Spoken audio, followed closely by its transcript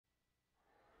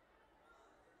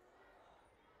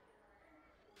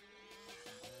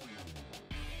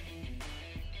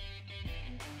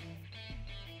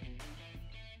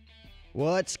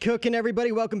What's cooking,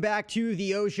 everybody? Welcome back to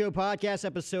the O Show Podcast,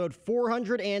 episode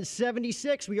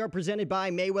 476. We are presented by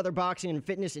Mayweather Boxing and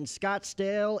Fitness in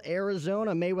Scottsdale,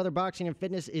 Arizona. Mayweather Boxing and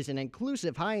Fitness is an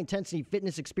inclusive, high-intensity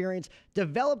fitness experience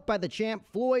developed by the champ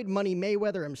Floyd Money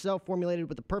Mayweather himself, formulated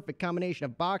with the perfect combination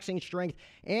of boxing, strength,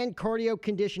 and cardio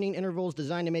conditioning intervals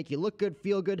designed to make you look good,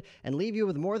 feel good, and leave you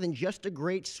with more than just a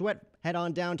great sweat. Head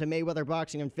on down to Mayweather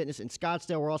Boxing and Fitness in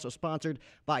Scottsdale. We're also sponsored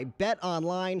by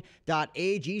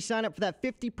betonline.ag. Sign up for that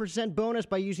 50% bonus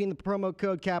by using the promo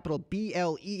code capital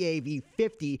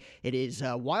BLEAV50. It is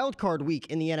Wild Card Week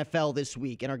in the NFL this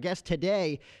week, and our guest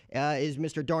today is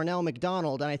Mr. Darnell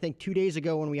McDonald. And I think 2 days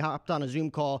ago when we hopped on a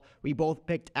Zoom call, we both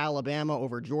picked Alabama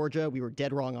over Georgia. We were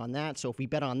dead wrong on that, so if we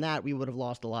bet on that, we would have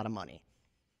lost a lot of money.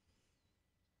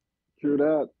 True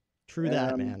that. True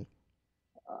that, man.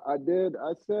 I did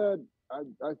say,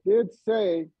 and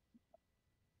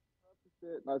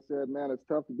I said, man, it's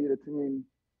tough to beat a team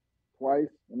twice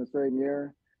in the same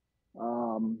year.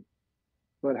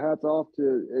 But hats off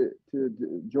to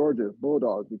Georgia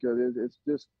Bulldogs, because it's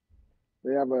just,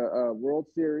 they have a World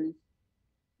Series,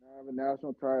 they have a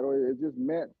national title. It's just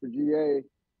meant for GA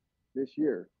this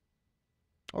year.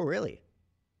 Oh, really?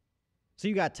 So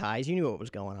you got ties. You knew what was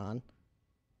going on.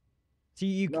 So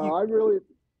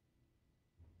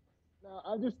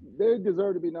they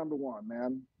deserve to be number one,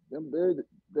 man. They played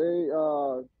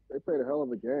a hell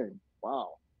of a game.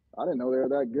 Wow. I didn't know they were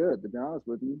that good, to be honest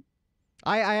with you.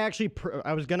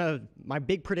 My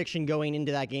big prediction going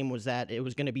into that game was that it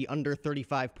was going to be under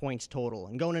 35 points total.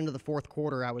 And going into the fourth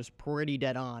quarter, I was pretty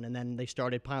dead on. And then they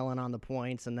started piling on the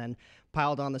points and then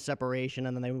piled on the separation.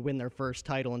 And then they would win their first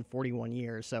title in 41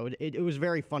 years. So it was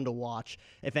very fun to watch,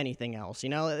 if anything else. You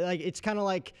know, like it's kind of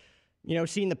like, you know,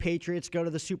 seeing the Patriots go to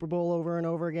the Super Bowl over and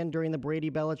over again during the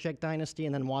Brady-Belichick dynasty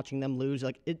and then watching them lose,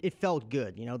 like it felt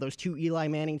good. You know, those two Eli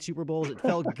Manning Super Bowls, it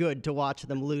felt good to watch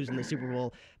them lose in the Super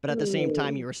Bowl. But at the same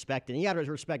time, you respect it. And you got to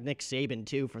respect Nick Saban,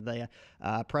 too, for the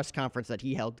press conference that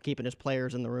he held, keeping his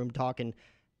players in the room, talking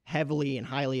heavily and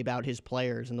highly about his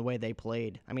players and the way they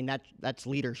played. I mean, that's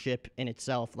leadership in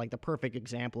itself, like the perfect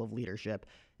example of leadership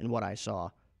in what I saw.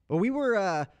 But we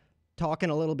were talking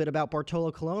a little bit about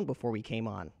Bartolo Colon before we came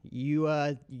on. You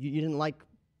didn't like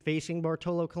facing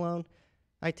Bartolo Colon,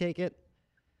 I take it?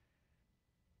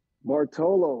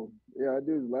 Bartolo, yeah, that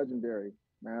dude's legendary,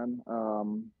 man.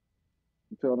 I'm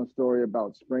telling a story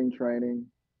about spring training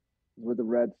with the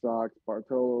Red Sox.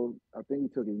 Bartolo, I think he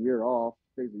took a year off,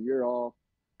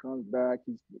 comes back.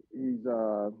 He's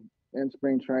in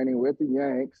spring training with the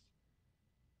Yanks.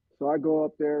 So I go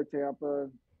up there, Tampa.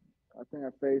 I think I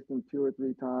faced him 2 or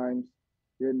 3 times.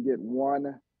 Didn't get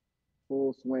one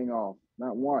full swing off.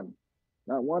 Not one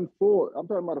full. I'm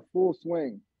talking about a full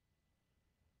swing.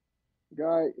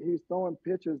 Guy, he's throwing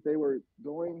pitches. They were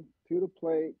going to the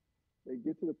plate. They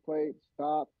get to the plate,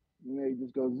 stop, and they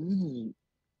just go zzz.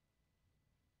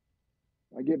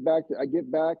 I get back to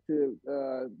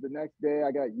the next day.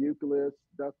 I got Euclid.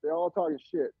 They're all talking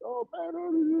shit. Oh man,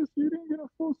 you didn't get a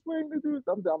full swing to do it.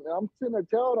 I'm sitting there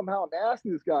telling them how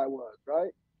nasty this guy was,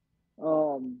 right?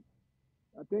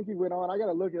 I think he went on. I got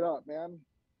to look it up, man.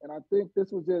 And I think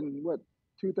this was in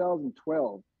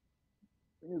 2012. I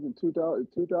think it was in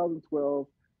 2012.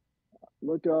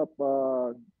 Look up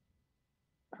how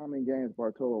many games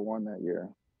Bartolo won that year.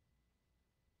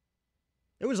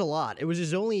 It was a lot. It was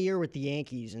his only year with the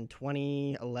Yankees in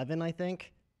 2011, I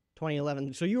think.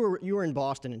 2011. So you were in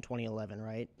Boston in 2011,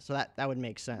 right? So that would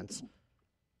make sense.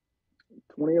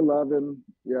 2011,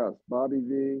 yes. Bobby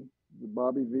V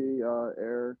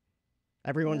era.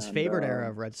 Everyone's favorite era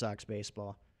of Red Sox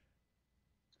baseball.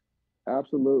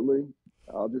 Absolutely.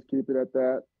 I'll just keep it at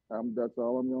that. That's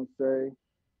all I'm going to say.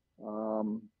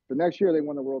 The next year they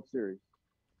won the World Series.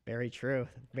 Very true.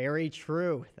 Very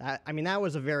true. That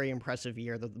was a very impressive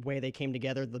year. The way they came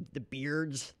together, the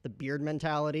beard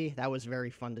mentality, that was very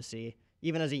fun to see.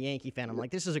 Even as a Yankee fan, I'm like,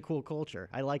 this is a cool culture.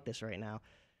 I like this right now.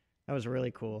 That was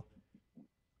really cool.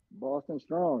 Boston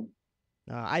strong.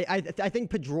 I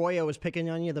think Pedroia was picking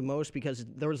on you the most because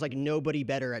there was like nobody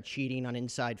better at cheating on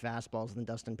inside fastballs than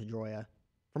Dustin Pedroia,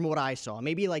 from what I saw.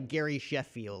 Maybe like Gary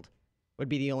Sheffield would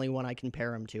be the only one I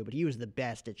compare him to, but he was the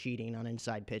best at cheating on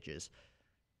inside pitches.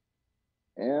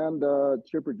 And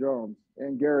Chipper Jones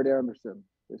and Garrett Anderson.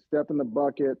 They step in the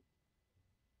bucket.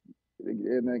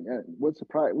 And what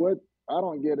I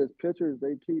don't get is pitchers,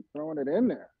 they keep throwing it in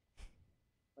there.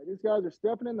 Like, these guys are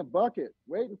stepping in the bucket,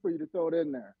 waiting for you to throw it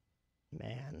in there.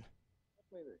 Man.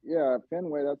 Yeah,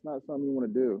 Fenway, that's not something you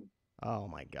want to do. Oh,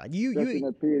 my God. You hit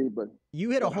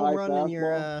a home run in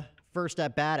your first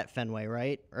at-bat at Fenway,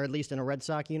 right? Or at least in a Red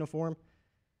Sox uniform?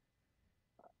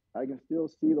 I can still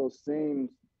see those seams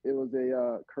it was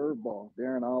a curveball,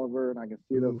 Darren Oliver, and I can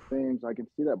see those Oof. seams. I can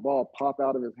see that ball pop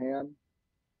out of his hand,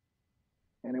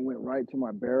 and it went right to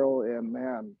my barrel. And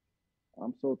man,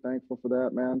 I'm so thankful for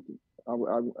that, man.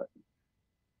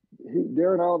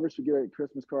 Darren Oliver should get a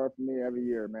Christmas card from me every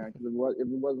year, man. Because if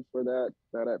it wasn't for that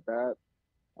at bat,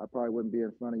 I probably wouldn't be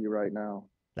in front of you right now.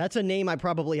 That's a name I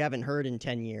probably haven't heard in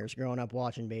 10 years growing up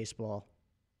watching baseball.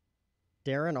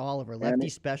 Darren Oliver, lefty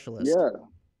specialist. Yeah.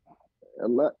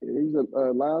 He's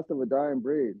a last of a dying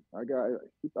breed. I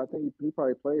think he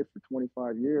probably played for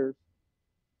 25 years.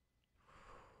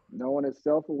 Knowing his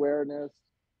self-awareness,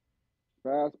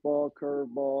 fastball,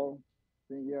 curveball,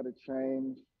 I think he had to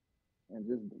change and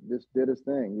just did his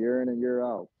thing year in and year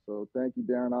out. So thank you,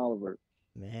 Darren Oliver.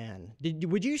 Man,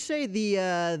 would you say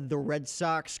the Red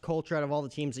Sox culture out of all the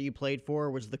teams that you played for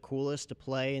was the coolest to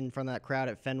play in front of that crowd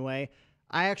at Fenway?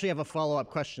 I actually have a follow-up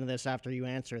question to this after you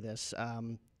answer this,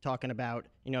 talking about,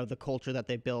 the culture that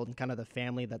they built and kind of the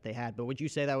family that they had. But would you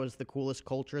say that was the coolest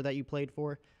culture that you played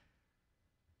for?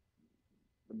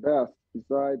 The best,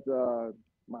 besides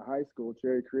my high school,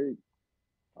 Cherry Creek.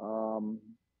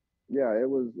 Yeah, it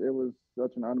was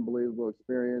such an unbelievable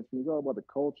experience. When you talk about the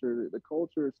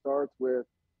culture starts with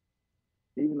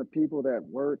even the people that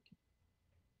work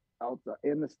outside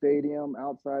in the stadium,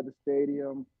 outside the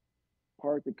stadium,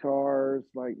 park the cars.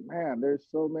 Like, man, there's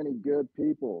so many good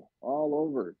people all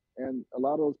over. And a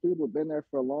lot of those people have been there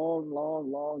for a long, long,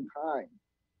 long time.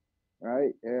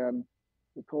 Right. And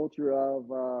the culture of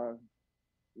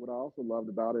what I also loved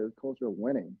about it is the culture of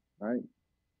winning, right?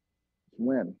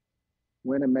 Win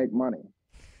and make money.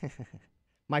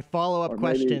 My follow-up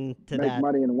question to that. Make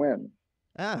money and win.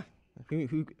 I'd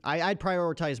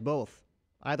prioritize both.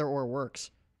 Either or works.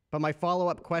 But my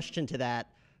follow-up question to that,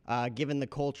 given the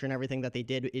culture and everything that they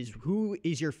did, is who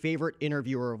is your favorite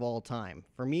interviewer of all time?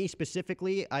 For me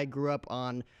specifically, I grew up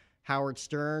on Howard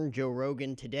Stern. Joe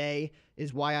Rogan today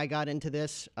is why I got into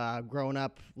this. Growing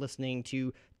up listening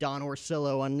to Don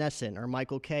Orsillo on Nesson or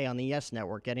Michael Kay on the Yes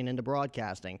Network, getting into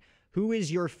broadcasting. Who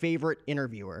is your favorite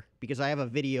interviewer? Because I have a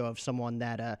video of someone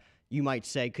that you might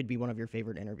say could be one of your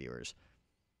favorite interviewers.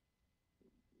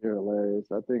 You're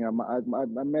hilarious. I think I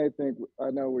may think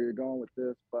I know where you're going with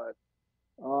this, but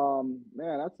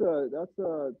man, that's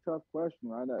a tough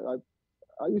question.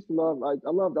 I used to love I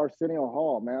loved Arsenio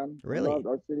Hall, man. Really? I loved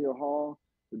Arsenio Hall,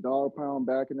 the Dollar Pound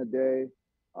back in the day.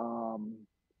 I'm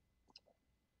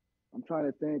trying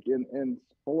to think in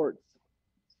sports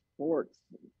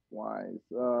wise.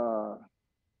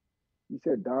 You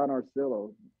said Don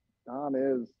Orsillo.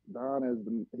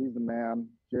 He's the man.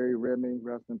 Jerry Remy,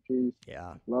 rest in peace.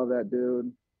 Yeah. Love that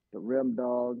dude. The Rim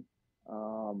Dog.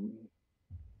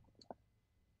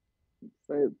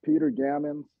 Say Peter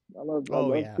Gammons. I love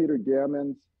Peter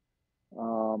Gammons.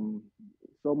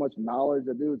 So much knowledge.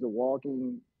 That dude's a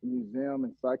walking museum,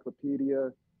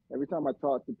 encyclopedia. Every time I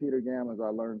talk to Peter Gammons, I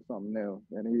learn something new.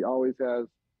 And he always has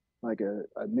like a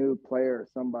new player,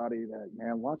 somebody that,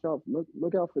 man, watch out,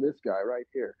 look out for this guy right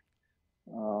here.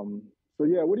 So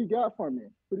yeah, what do you got for me?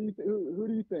 Who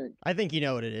do you think? I think you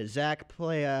know what it is. Zach,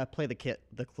 play the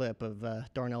clip of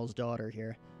Darnell's daughter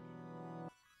here.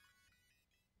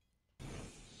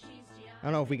 I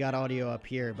don't know if we got audio up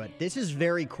here, but this is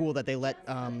very cool that they let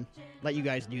you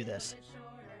guys do this.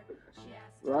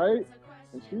 Right?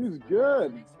 And she's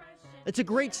good. It's a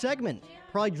great segment.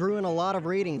 Probably drew in a lot of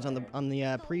ratings on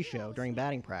the pre-show during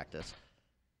batting practice.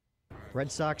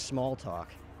 Red Sox small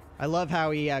talk. I love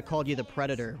how he called you the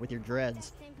Predator with your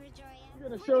dreads. You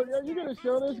gonna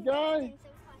show this guy?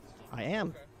 I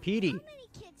am. Petey,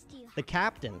 the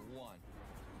captain.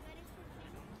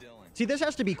 See, this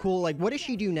has to be cool. Like, what does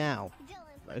she do now,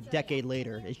 a decade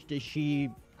later? Does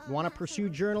she want to pursue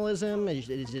journalism? Is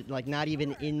it like not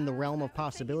even in the realm of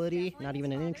possibility? Not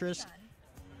even an interest?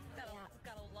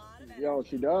 Yo,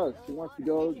 she does. She wants to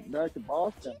go back to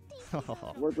Boston.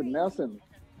 Work with Nesson.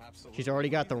 She's already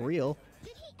got the reel.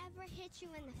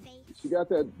 She got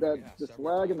the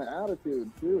swag and the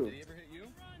attitude too.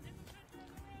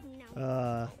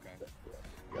 That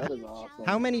is awesome.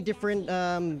 How many different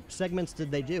segments did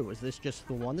they do? Is this just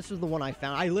the one? This is the one I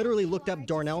found. I literally looked up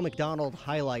Darnell McDonald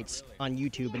highlights on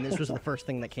YouTube, and this was the first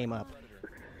thing that came up.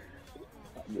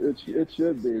 It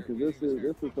should be, because this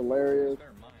is hilarious.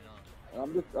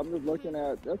 I'm just looking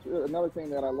at, that's another thing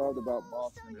that I loved about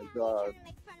Boston is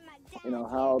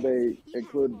how they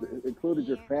included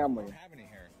your family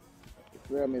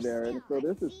there, and so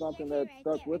this is something that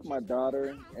stuck with my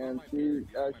daughter, and she's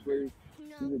a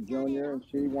junior, and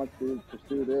she wants to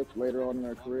pursue this later on in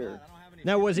her career.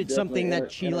 Now, was it something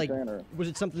that she was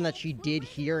it something that she did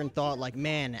hear and thought, like,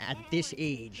 man, at this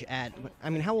age,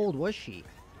 how old was she?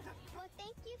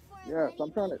 Yes,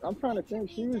 I'm trying to think.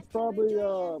 She was probably 10,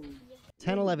 when was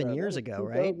 11 that? That years was ago,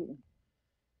 right? 2000.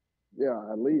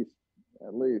 Yeah, at least.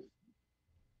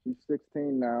 She's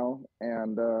 16 now,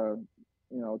 and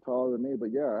taller than me.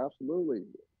 But yeah, absolutely.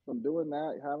 From doing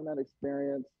that, having that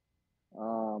experience,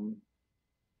 um,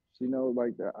 she knows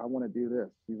like that. I want to do this.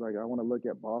 She's like, I want to look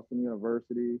at Boston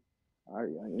University.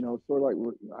 Sort of like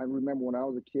I remember when I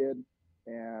was a kid,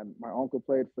 and my uncle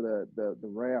played for the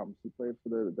Rams. He played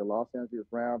for the Los Angeles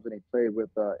Rams, and he played with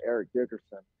Eric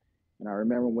Dickerson. And I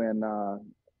remember when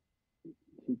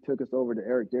he took us over to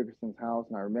Eric Dickerson's house,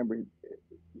 and I remember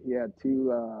he had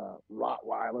two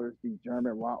Rottweilers, these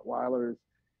German Rottweilers,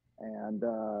 and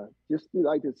just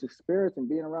like this experience and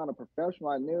being around a professional.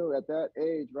 I knew at that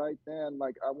age, right then,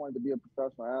 like I wanted to be a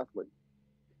professional athlete.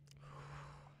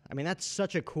 I mean, that's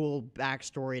such a cool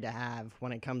backstory to have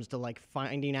when it comes to like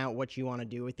finding out what you want to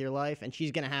do with your life. And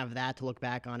she's going to have that to look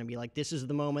back on and be like, this is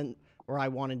the moment where I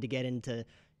wanted to get into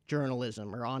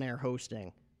journalism or on air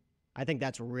hosting. I think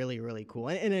that's really, really cool.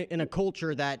 And in a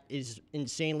culture that is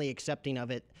insanely accepting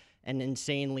of it and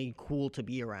insanely cool to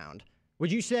be around.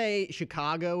 Would you say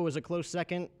Chicago was a close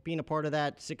second, being a part of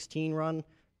that 16 run,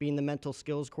 being the mental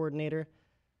skills coordinator?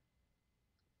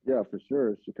 Yeah, for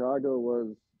sure. Chicago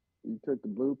was, you took the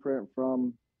blueprint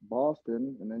from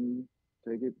Boston and then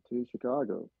you take it to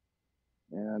Chicago.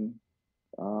 And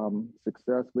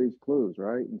success leaves clues,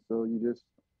 right? And so you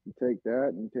take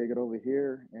that and you take it over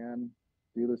here and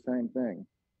do the same thing.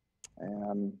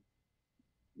 And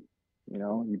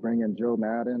you bring in Joe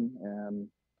Madden and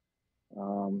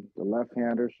the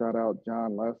left-hander. Shout out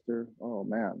John Lester. Oh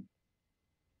man,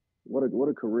 what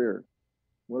a career!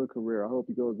 What a career! I hope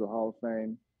he goes to the Hall of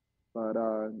Fame. But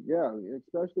yeah,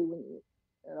 especially when,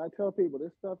 and I tell people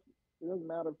this stuff. It doesn't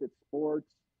matter if it's sports,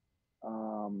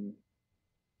 um,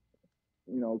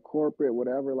 corporate,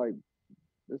 whatever. Like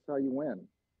this is how you win.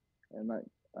 And like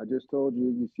I just told you,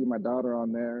 you see my daughter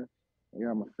on there. I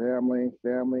got my family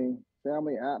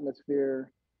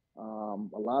atmosphere, a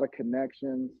lot of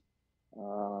connections.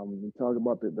 You talk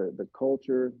about the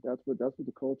culture. That's what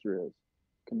the culture is.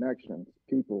 Connections,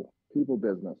 people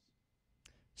business.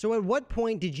 So at what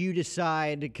point did you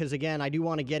decide, because again, I do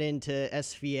want to get into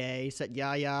SVA, Set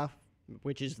Yaya,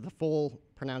 which is the full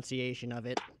pronunciation of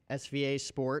it, SVA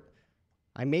Sport.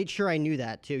 I made sure I knew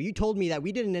that too. You told me that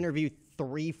we did an interview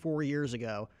 3, 4 years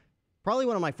ago. Probably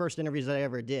one of my first interviews that I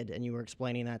ever did, and you were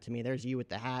explaining that to me. There's you with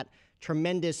the hat.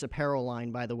 Tremendous apparel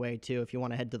line, by the way, too, if you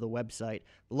want to head to the website.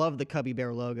 Love the Cubby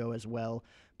Bear logo as well.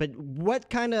 But what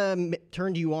kind of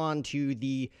turned you on to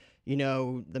the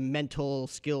mental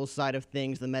skills side of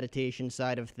things, the meditation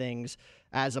side of things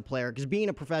as a player? Because being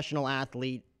a professional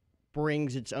athlete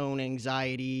brings its own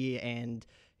anxiety and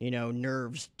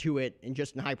nerves to it, and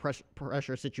just in high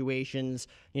pressure situations,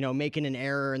 making an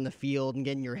error in the field and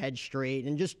getting your head straight,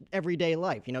 and just everyday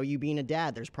life. You being a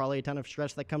dad, there's probably a ton of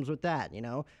stress that comes with that.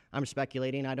 I'm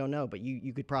speculating, I don't know, but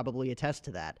you could probably attest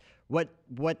to that. What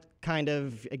kind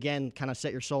of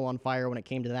set your soul on fire when it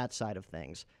came to that side of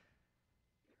things?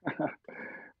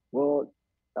 Well,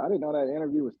 I didn't know that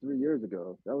interview was 3 years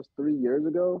ago. That was 3 years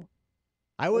ago.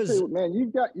 I I tell you was what, man,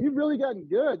 you've really gotten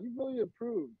good. You've really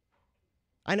improved.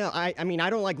 I know. I mean, I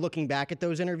don't like looking back at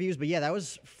those interviews, but yeah, that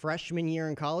was freshman year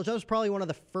in college. That was probably one of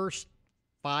the first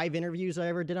 5 interviews I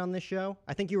ever did on this show.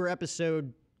 I think you were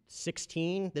episode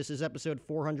 16. This is episode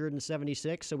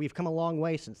 476, so we've come a long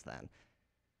way since then.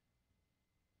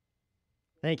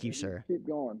 Thank you, sir. Keep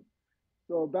going.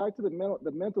 So back to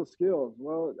the mental skills.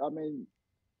 Well, I mean,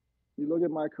 you look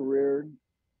at my career.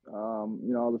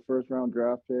 The first round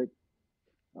draft pick.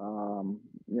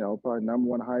 Probably number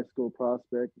one high school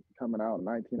prospect coming out in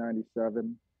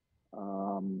 1997.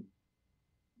 Um,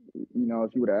 if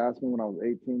you would have asked me when I was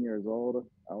 18 years old,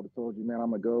 I would have told you, man,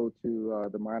 I'm gonna go to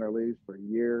the minor leagues for a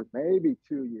year, maybe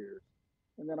 2 years,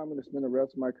 and then I'm gonna spend the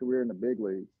rest of my career in the big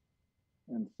leagues.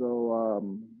 And so,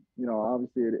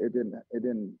 obviously, it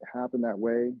didn't happen that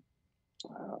way.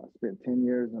 I spent 10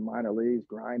 years in the minor leagues,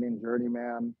 grinding,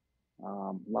 journeyman,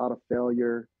 a lot of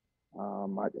failure.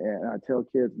 And I tell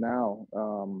kids now,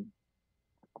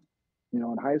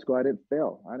 in high school, I didn't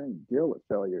fail. I didn't deal with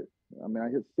failure. I mean, I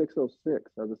hit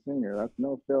 606 as a senior. That's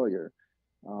no failure.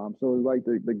 So it was like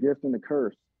the gift and the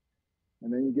curse.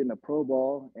 And then you get in a pro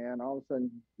ball, and all of a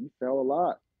sudden you fail a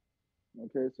lot.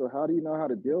 Okay, so how do you know how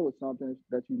to deal with something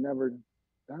that you've never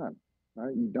done?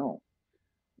 Right? You don't.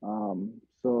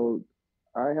 So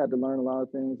I had to learn a lot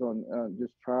of things on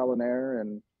just trial and error,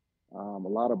 and a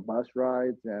lot of bus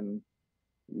rides, and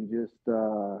you just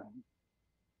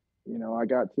I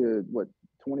got to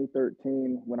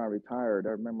 2013 when I retired. I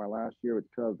remember my last year was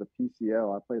because of the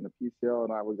PCL. I played in the PCL,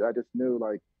 and I just knew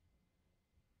like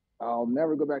I'll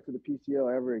never go back to the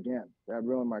PCL ever again. That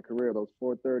ruined my career. Those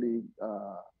 4:30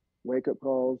 wake up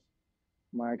calls,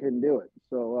 I couldn't do it.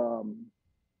 So,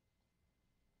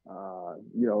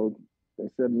 you know, they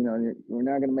said, you know, we're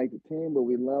not going to make the team, but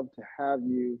we'd love to have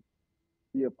you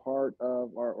be a part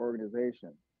of our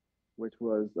organization, which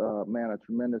was, man, a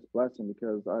tremendous blessing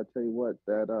because I tell you what,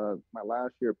 that my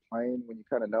last year playing, when you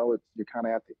kind of know you're kind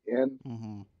of at the end,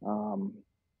 Mm-hmm. um,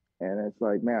 and it's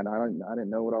like, man, I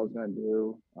didn't know what I was going to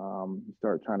do. You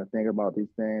start trying to think about these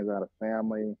things. I had a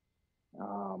family,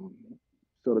 um,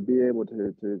 so to be able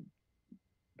to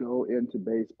go into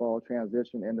baseball,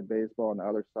 transition into baseball on the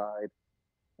other side.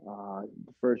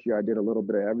 The first year I did a little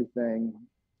bit of everything.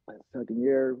 The second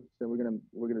year, so we're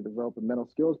gonna develop a mental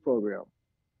skills program,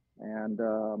 and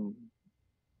I'm,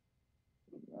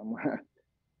 I'm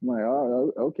like,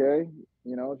 oh, okay.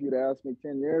 You know, if you'd asked me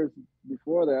 10 years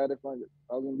before that, if I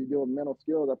was gonna be doing mental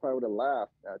skills, I probably would have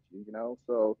laughed at you. You know,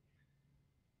 so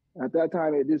at that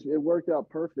time it worked out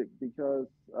perfect because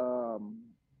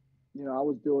you know, I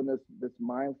was doing this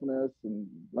mindfulness and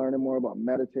learning more about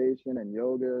meditation and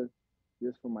yoga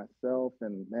just for myself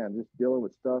and man, just dealing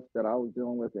with stuff that I was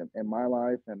dealing with in my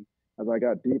life. And as I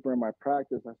got deeper in my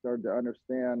practice, I started to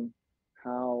understand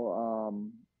how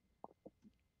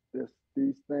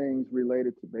these things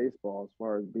related to baseball as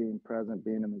far as being present,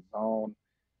 being in the zone.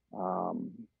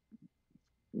 Um,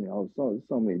 you know,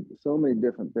 so many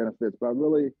different benefits. But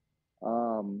really,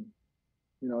 um,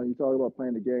 you know, you talk about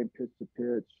playing the game pitch to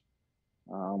pitch,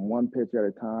 one pitch at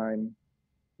a time.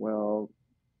 Well,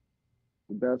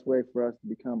 the best way for us to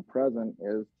become present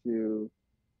is to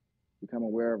become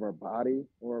aware of our body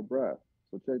or our breath.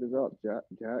 So check this out,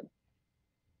 Jack.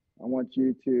 I want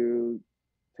you to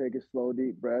take a slow,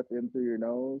 deep breath in through your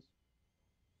nose,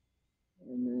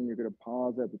 and then you're going to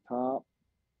pause at the top,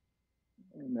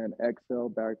 and then exhale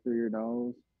back through your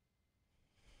nose.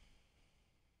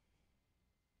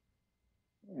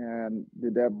 And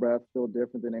did that breath feel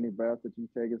different than any breath that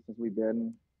you've taken since we've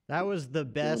been That was the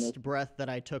doing this? best breath that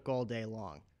I took all day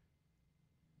long.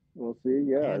 We'll see.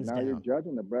 Yeah, Hands now you're down.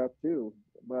 judging the breath too.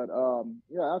 But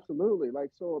yeah, absolutely.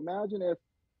 Like, so imagine if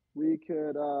we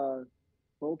could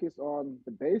focus on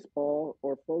the baseball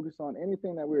or focus on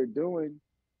anything that we were doing,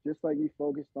 just like you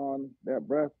focused on that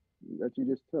breath that you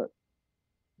just took.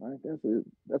 Right?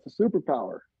 That's a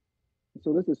superpower.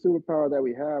 So this is a superpower that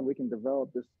we have. We can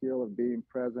develop this skill of being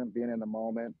present, being in the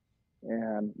moment,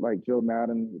 and like Joe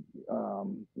Madden,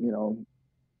 you know,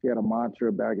 he had a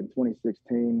mantra back in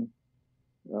 2016.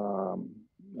 Um,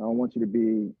 I don't want you to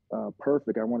be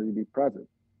perfect. I want you to be present.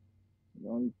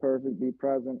 Don't be perfect, be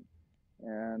present.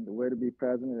 And the way to be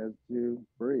present is to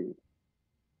breathe.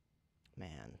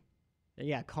 Man.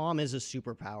 Yeah, calm is a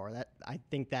superpower. That I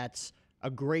think that's a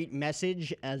great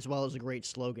message as well as a great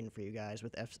slogan for you guys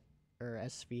with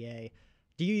SVA.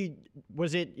 Do you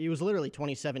it was literally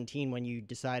 2017 when you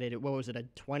decided what was it, a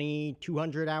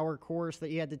 2,200 hour course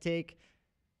that you had to take?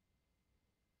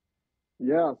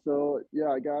 Yeah, so yeah,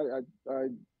 I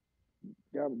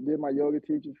did my yoga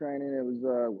teacher training. It was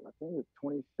I think it was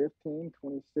 2015,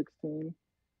 2016.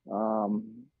 Um,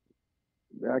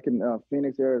 Back in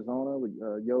Phoenix, Arizona, with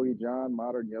Yogi John,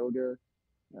 Modern Yoga.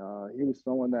 He was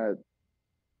someone that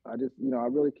I just, you know, I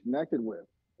really connected with,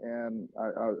 and I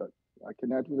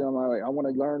connected with him. I want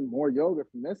to learn more yoga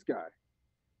from this guy,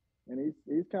 and he's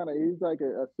like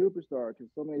a superstar because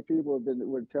so many people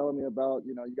were telling me about,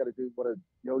 you know, you got to do what a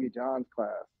Yogi John's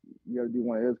class, you got to do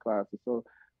one of his classes. So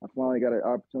I finally got an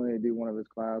opportunity to do one of his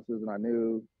classes, and I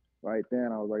knew right then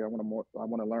I was like, I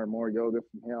want to learn more yoga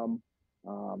from him.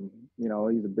 You know,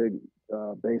 he's a big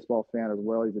baseball fan as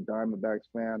well. He's a Diamondbacks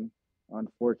fan.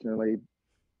 Unfortunately,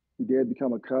 he did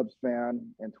become a Cubs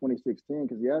fan in 2016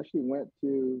 because he actually went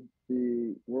to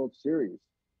the World Series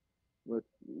with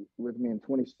with me in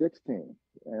 2016,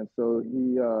 and so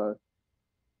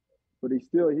but he's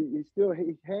a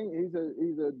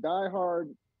diehard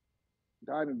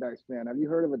Diamondbacks fan. Have you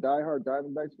heard of a diehard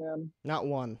Diamondbacks fan? Not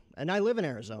one. And I live in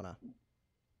Arizona.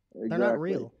 They're not Exactly.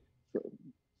 real. So,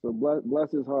 so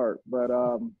bless his heart. But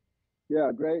yeah,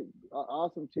 great,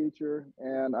 awesome teacher,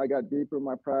 and I got deeper in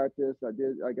my practice.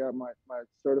 I got my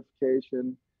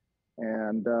certification,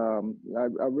 and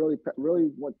I really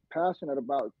was passionate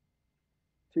about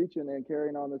teaching and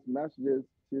carrying on this messages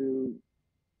to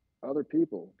other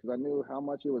people because I knew how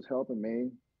much it was helping me.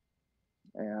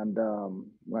 And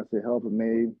when I say helping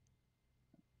me,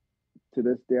 to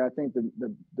this day, I think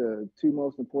the two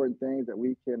most important things that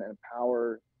we can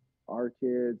empower our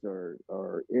kids or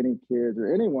any kids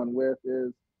or anyone with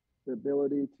is the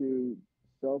ability to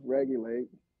self-regulate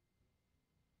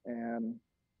and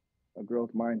a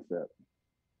growth mindset.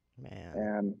 Man.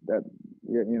 And that,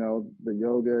 the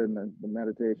yoga and the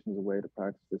meditation is a way to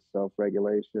practice this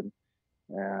self-regulation.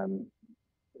 And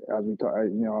as we talk, I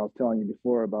was telling you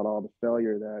before about all the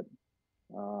failure that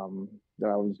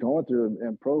I was going through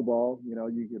in pro ball.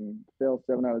 You can fail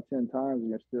 7 out of 10 times and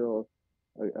you're still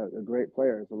a great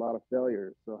player. It's a lot of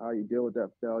failures. So how you deal with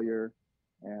that failure,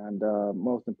 and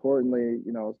most importantly,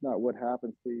 it's not what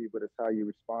happens to you, but it's how you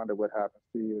respond to what happens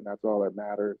to you, and that's all that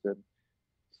matters. And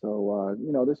so,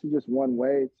 this is just one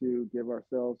way to give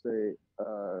ourselves a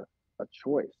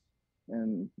choice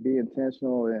and be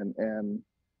intentional, and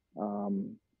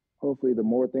hopefully the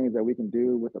more things that we can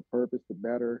do with a purpose, the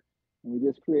better. And we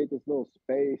just create this little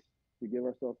space to give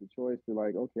ourselves a choice to,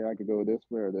 like, okay, I could go this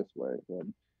way or this way.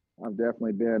 And I've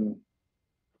definitely been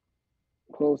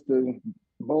close to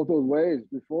both those ways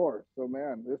before. So,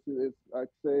 man, this is, I'd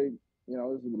say,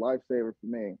 this is a lifesaver for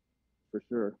me, for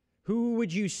sure. Who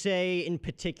would you say in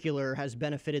particular has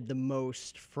benefited the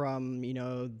most from,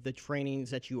 the trainings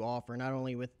that you offer, not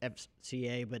only with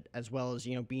FCA, but as well as,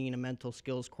 being a mental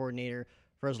skills coordinator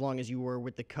for as long as you were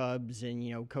with the Cubs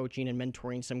and, coaching and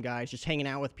mentoring some guys, just hanging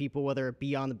out with people, whether it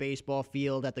be on the baseball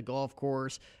field, at the golf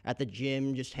course, at the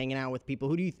gym, just hanging out with people.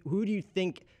 Who do you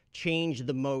think changed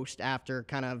the most after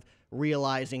kind of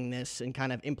realizing this and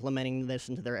kind of implementing this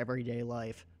into their everyday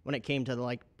life when it came to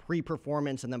like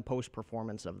pre-performance and then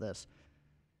post-performance of this?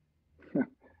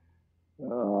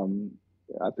 um,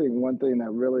 I think one thing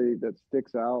that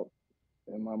sticks out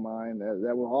in my mind,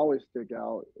 that will always stick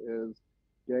out, is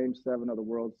Game 7 of the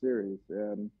World Series.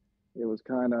 And it was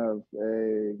kind of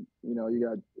you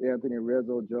got Anthony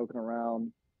Rizzo joking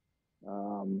around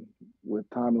with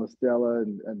Tom LaStella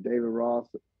and David Ross.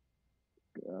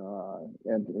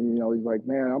 And he's like,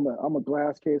 man, I'm a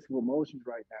glass case of emotions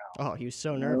right now. Oh, he was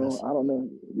so nervous. I don't know.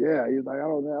 Yeah, he's like, I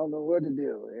don't know what to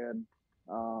do. And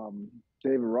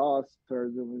David Ross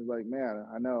turns to him and he's like, man,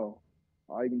 I know.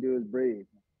 All you can do is breathe.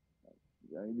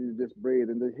 You just breathe.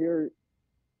 And to hear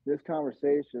this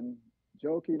conversation,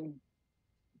 jokingly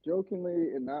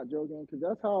and not joking, because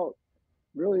that's how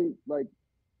really like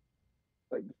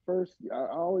the first, I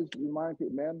always remind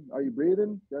people, man, are you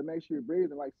breathing? That makes sure you're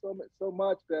breathing. Like so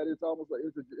much that it's almost like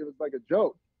it was like a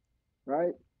joke,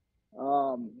 right?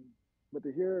 Um, but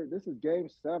to hear this is Game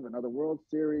 7 of the World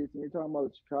Series, and you're talking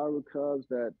about the Chicago Cubs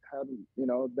that haven't,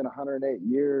 been 108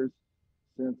 years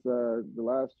since the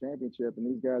last championship, and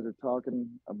these guys are talking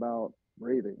about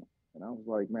breathing, and I was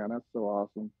like, man, that's so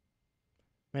awesome.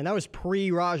 Man, that was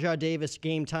pre-Rajah Davis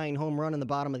game-tying home run in the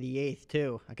bottom of the 8th,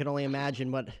 too. I could only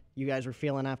imagine what you guys were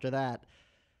feeling after that.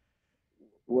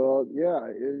 Well, yeah,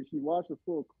 if you watch the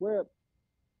full clip,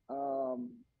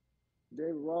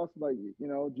 David Ross, like,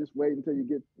 just wait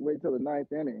till the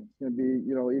ninth inning. It's gonna be,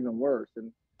 even worse.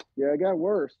 And yeah, it got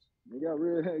worse. It got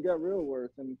real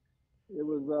worse. And it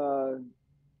was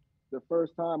the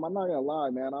first time. I'm not gonna lie,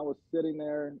 man. I was sitting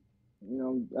there,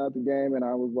 at the game, and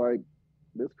I was like,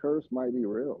 this curse might be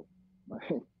real.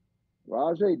 Like,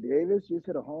 Rajay Davis just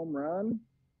hit a home run.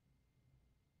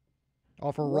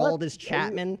 Oh, for What? Roldis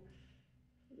Chapman?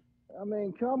 I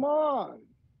mean, come on.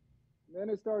 Then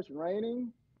it starts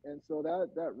raining. And so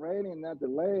that raining, that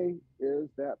delay is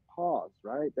that pause,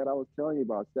 right? That I was telling you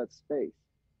about. It's that space,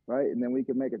 right? And then we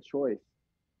can make a choice.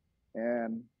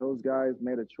 And those guys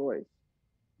made a choice.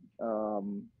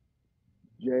 Um,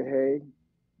 Jay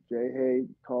Hay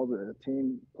calls it a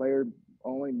team player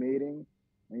only meeting,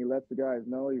 and he lets the guys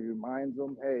know. He reminds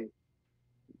them, hey,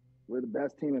 we're the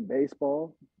best team in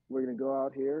baseball. We're going to go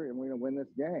out here and we're going to win this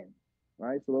game,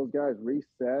 right? So those guys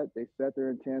reset. They set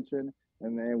their intention,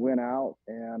 and they went out,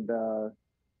 and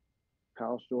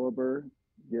Kyle Schwarber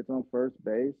gets on first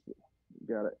base.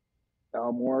 Got it.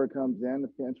 Almora comes in, the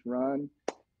pinch run,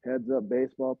 heads up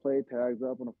baseball play, tags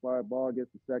up on a fly ball,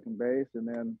 gets to second base, and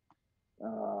then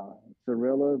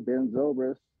Cirilla, Ben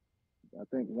Zobrist, I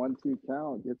think 1-2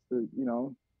 count, gets the,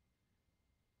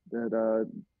 that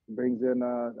brings in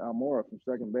Almora from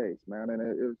second base, man. And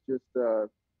it was just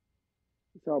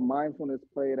it's how mindfulness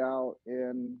played out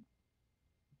in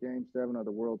Game 7 of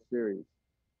the World Series.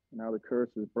 Now the curse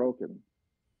is broken.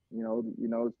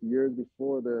 It's years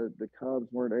before the Cubs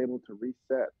weren't able to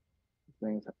reset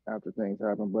things after things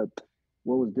happened. But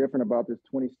what was different about this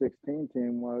 2016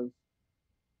 team was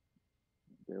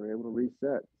they were able to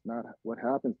reset. It's not what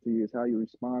happens to you, it's how you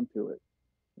respond to it.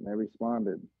 And they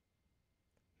responded.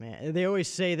 Man, they always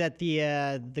say that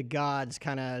the gods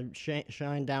kind of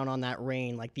shine down on that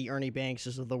rain, like the Ernie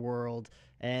Bankses of the world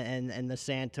and the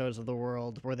Santos of the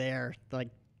world were there. Like,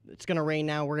 it's going to rain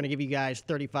now. We're going to give you guys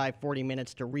 35, 40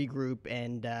 minutes to regroup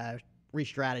and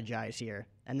re-strategize here.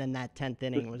 And then that 10th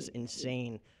inning was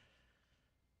insane.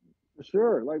 For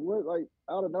sure. Like what? Like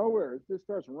out of nowhere, it just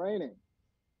starts raining.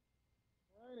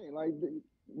 Like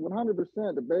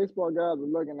 100%. The baseball guys are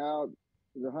looking out.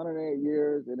 It's 108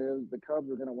 years, and the Cubs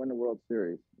are going to win the World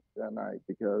Series that night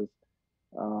because,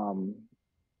 um,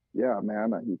 yeah,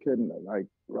 man, he couldn't like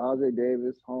Rajay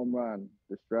Davis home run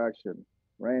distraction,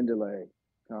 rain delay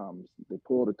comes, they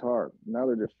pull the tarp,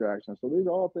 another distraction. So these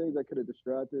are all things that could have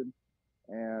distracted,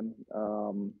 and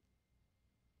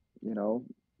you know,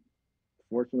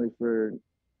 fortunately for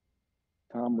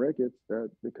Tom Ricketts, that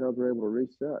the Cubs were able to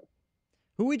reset.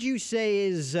 Who would you say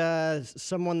is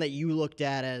someone that you looked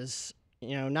at as,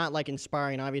 not like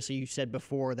inspiring? Obviously, you said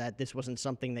before that this wasn't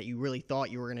something that you really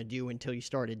thought you were going to do until you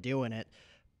started doing it.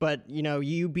 But,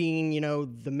 you being,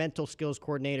 the mental skills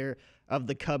coordinator of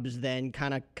the Cubs then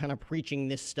kind of preaching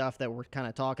this stuff that we're kind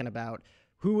of talking about.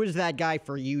 Who was that guy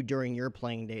for you during your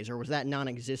playing days, or was that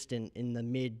non-existent in the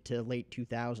mid to late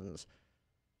 2000s?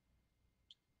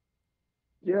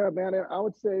 Yeah, man, I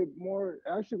would say more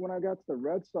actually when I got to the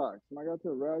Red Sox. When I got to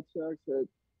the Red Sox,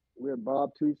 we had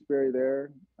Bob Tewksbury there,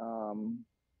 and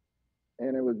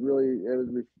it was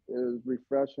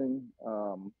refreshing.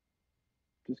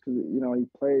 Just because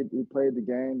he played the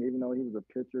game even though he was a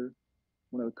pitcher.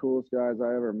 One of the coolest guys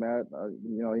I ever met.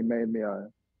 He made me a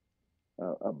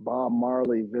Bob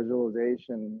Marley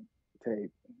visualization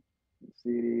tape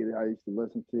CD that I used to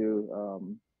listen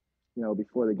to,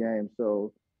 before the game.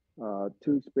 So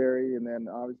Tewksbury, and then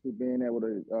obviously being able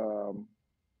to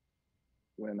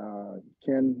when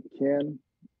Ken,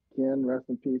 rest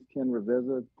in peace, Ken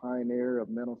Revisa, pioneer of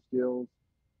mental skills,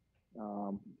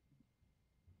 um,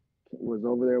 was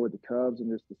over there with the Cubs, and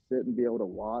just to sit and be able to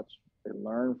watch and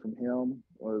learn from him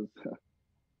was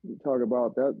you talk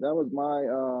about that. That was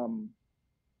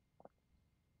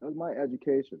my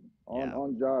education, Yeah.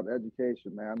 on job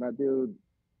education, man. That dude,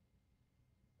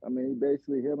 I mean,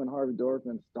 him and Harvey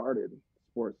Dorfman started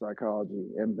sports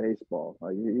psychology and baseball.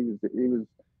 Like he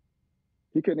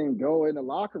couldn't even go in the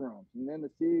locker rooms, and then to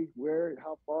see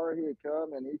how far he had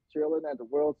come, and he's chilling at the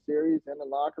World Series in the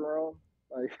locker room,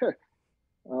 like.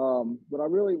 But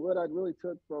what I really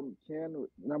took from Ken,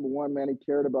 number one, man, he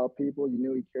cared about people. You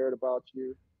knew he cared about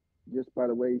you just by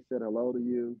the way he said hello to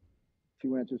you,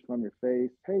 2 inches from your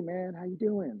face. Hey, man, how you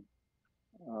doing?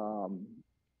 Um,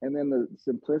 and then the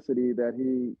simplicity that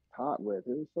he taught with,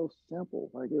 it was so simple.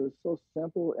 Like it was so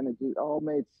simple, and it just all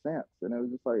made sense. And it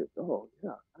was just like, oh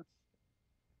yeah, that's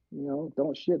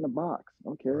don't shit in the box.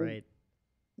 Okay, Right.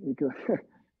 you could,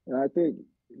 and I think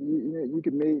you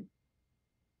could meet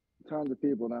tons of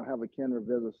people now have a Ken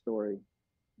Revisa story,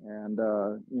 and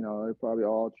they're probably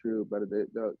all true. But if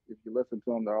you listen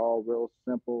to them, they're all real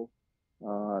simple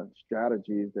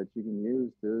strategies that you can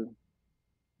use to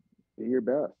be your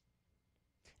best.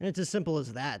 And it's as simple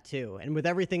as that too. And with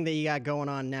everything that you got going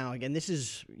on now, again,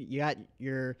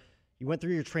 you went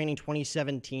through your training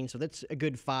 2017, so that's a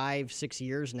good 5-6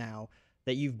 years now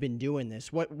that you've been doing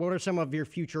this. What are some of your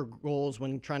future goals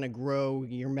when trying to grow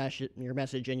your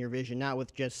message and your vision, not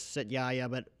with just Satyaya,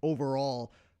 but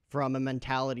overall from a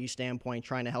mentality standpoint,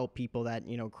 trying to help people that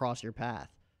cross your path?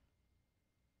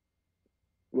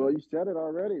 Well, you said it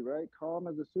already, right? Calm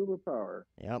is a superpower,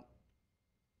 Yep.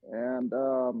 and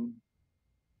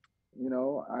you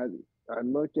know, I I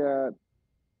look at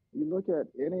you look at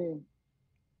any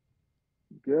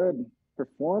good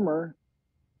performer.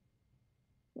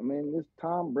 I mean, this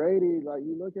Tom Brady, like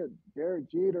you look at Derek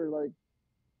Jeter, like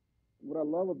what I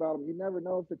love about him, you never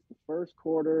know if it's the first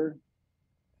quarter,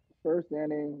 first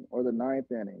inning, or the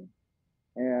ninth inning.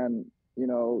 And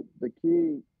the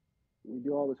key, we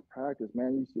do all this practice,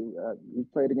 man. You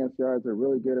played against guys that are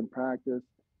really good in practice,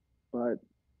 but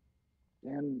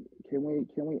then can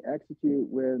we execute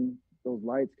when those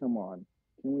lights come on?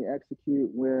 Can we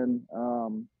execute when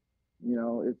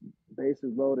it's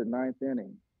bases loaded ninth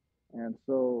inning? And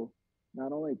so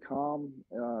not only calm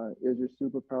is your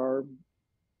superpower,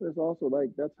 but it's also like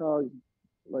that's how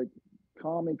like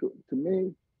to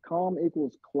me, calm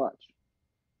equals clutch.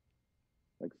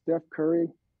 Like Steph Curry,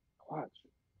 clutch.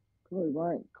 Kobe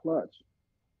Bryant, clutch.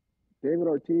 David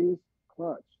Ortiz,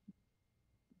 clutch.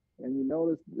 And you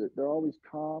notice that they're always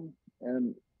calm.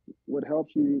 And what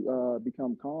helps you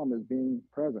become calm is being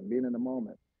present, being in the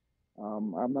moment.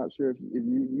 I'm not sure if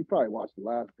you probably watched The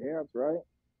Last Dance, right?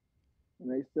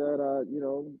 And they said,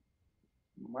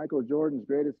 Michael Jordan's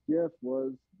greatest gift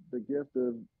was the gift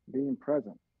of being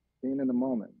present, being in the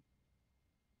moment.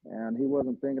 And he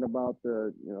wasn't thinking about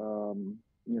the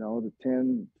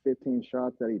 10, 15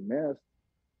 shots that he missed.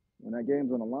 When that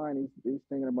game's on the line, he's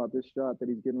thinking about this shot that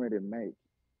he's getting ready to make.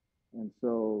 And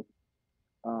so,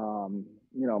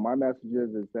 my message is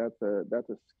that's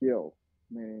a skill.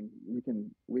 I mean, we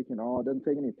can all, it doesn't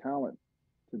take any talent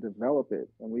to develop it,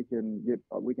 and we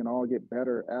can all get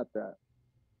better at that.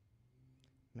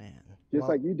 Man, Just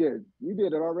well, like you did. You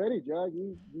did it already, Jack.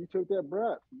 You took that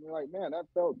breath. You're like, man, that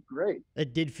felt great.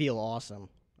 it did feel awesome.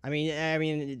 I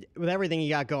mean, with everything you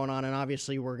got going on, and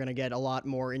obviously we're going to get a lot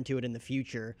more into it in the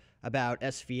future about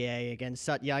SVA against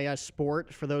SVA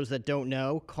Sport. For those that don't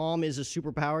know, Calm is a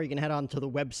superpower. You can head on to the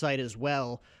website as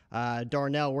well.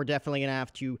 Darnell, we're definitely going to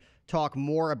have to talk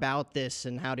more about this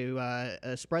and how to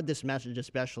spread this message,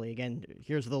 especially. Again,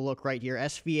 here's the look right here.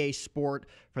 SVA Sport,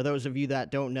 for those of you that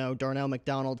don't know, Darnell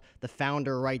McDonald, the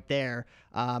founder right there.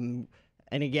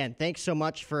 And again, thanks so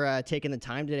much for taking the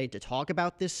time today to talk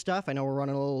about this stuff. I know we're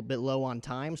running a little bit low on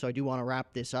time, so I do want to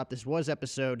wrap this up. This was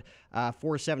episode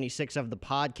 476 of the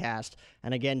podcast.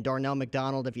 And again, Darnell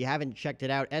McDonald, if you haven't checked it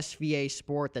out, SVA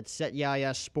Sport, that's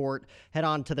SVA Sport. Head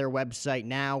on to their website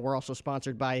now. We're also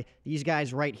sponsored by these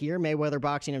guys right here, Mayweather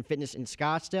Boxing and Fitness in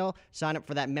Scottsdale. Sign up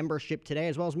for that membership today,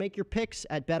 as well as make your picks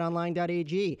at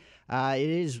betonline.ag. It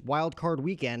is Wild Card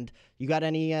Weekend. You got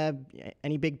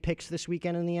any big picks this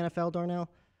weekend in the NFL, Darnell?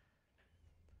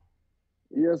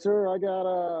 Yes, sir.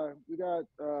 We got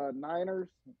Niners,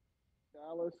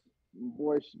 Dallas,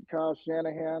 boy Kyle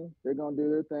Shanahan. They're gonna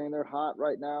do their thing. They're hot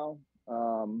right now.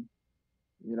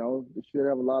 You know, they should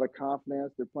have a lot of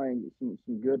confidence. They're playing some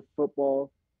good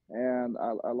football, and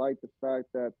I like the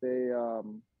fact that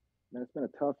man, it's been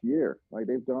a tough year. Like,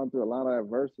 they've gone through a lot of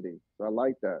adversity, so I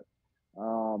like that.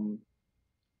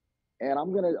 And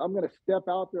I'm gonna step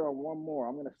out there on one more.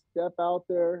 I'm gonna step out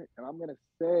there and I'm gonna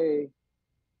say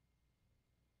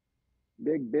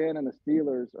Big Ben and the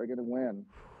Steelers are gonna win.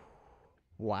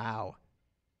 Wow.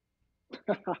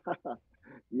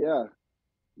 Yeah.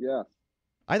 Yes.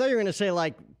 I thought you were going to say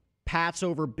like Pats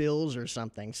over Bills or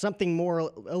something. Something more,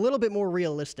 a little bit more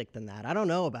realistic than that. I don't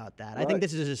know about that. Right. I think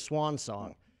this is his swan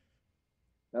song.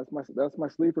 That's my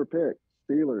sleeper pick.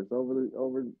 Steelers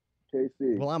over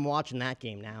KC. Well, I'm watching that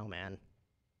game now, man.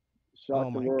 Shock oh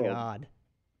my world. God.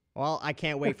 Well, I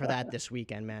can't wait for that this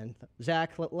weekend, man.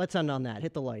 Zach, let's end on that.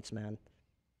 Hit the lights, man.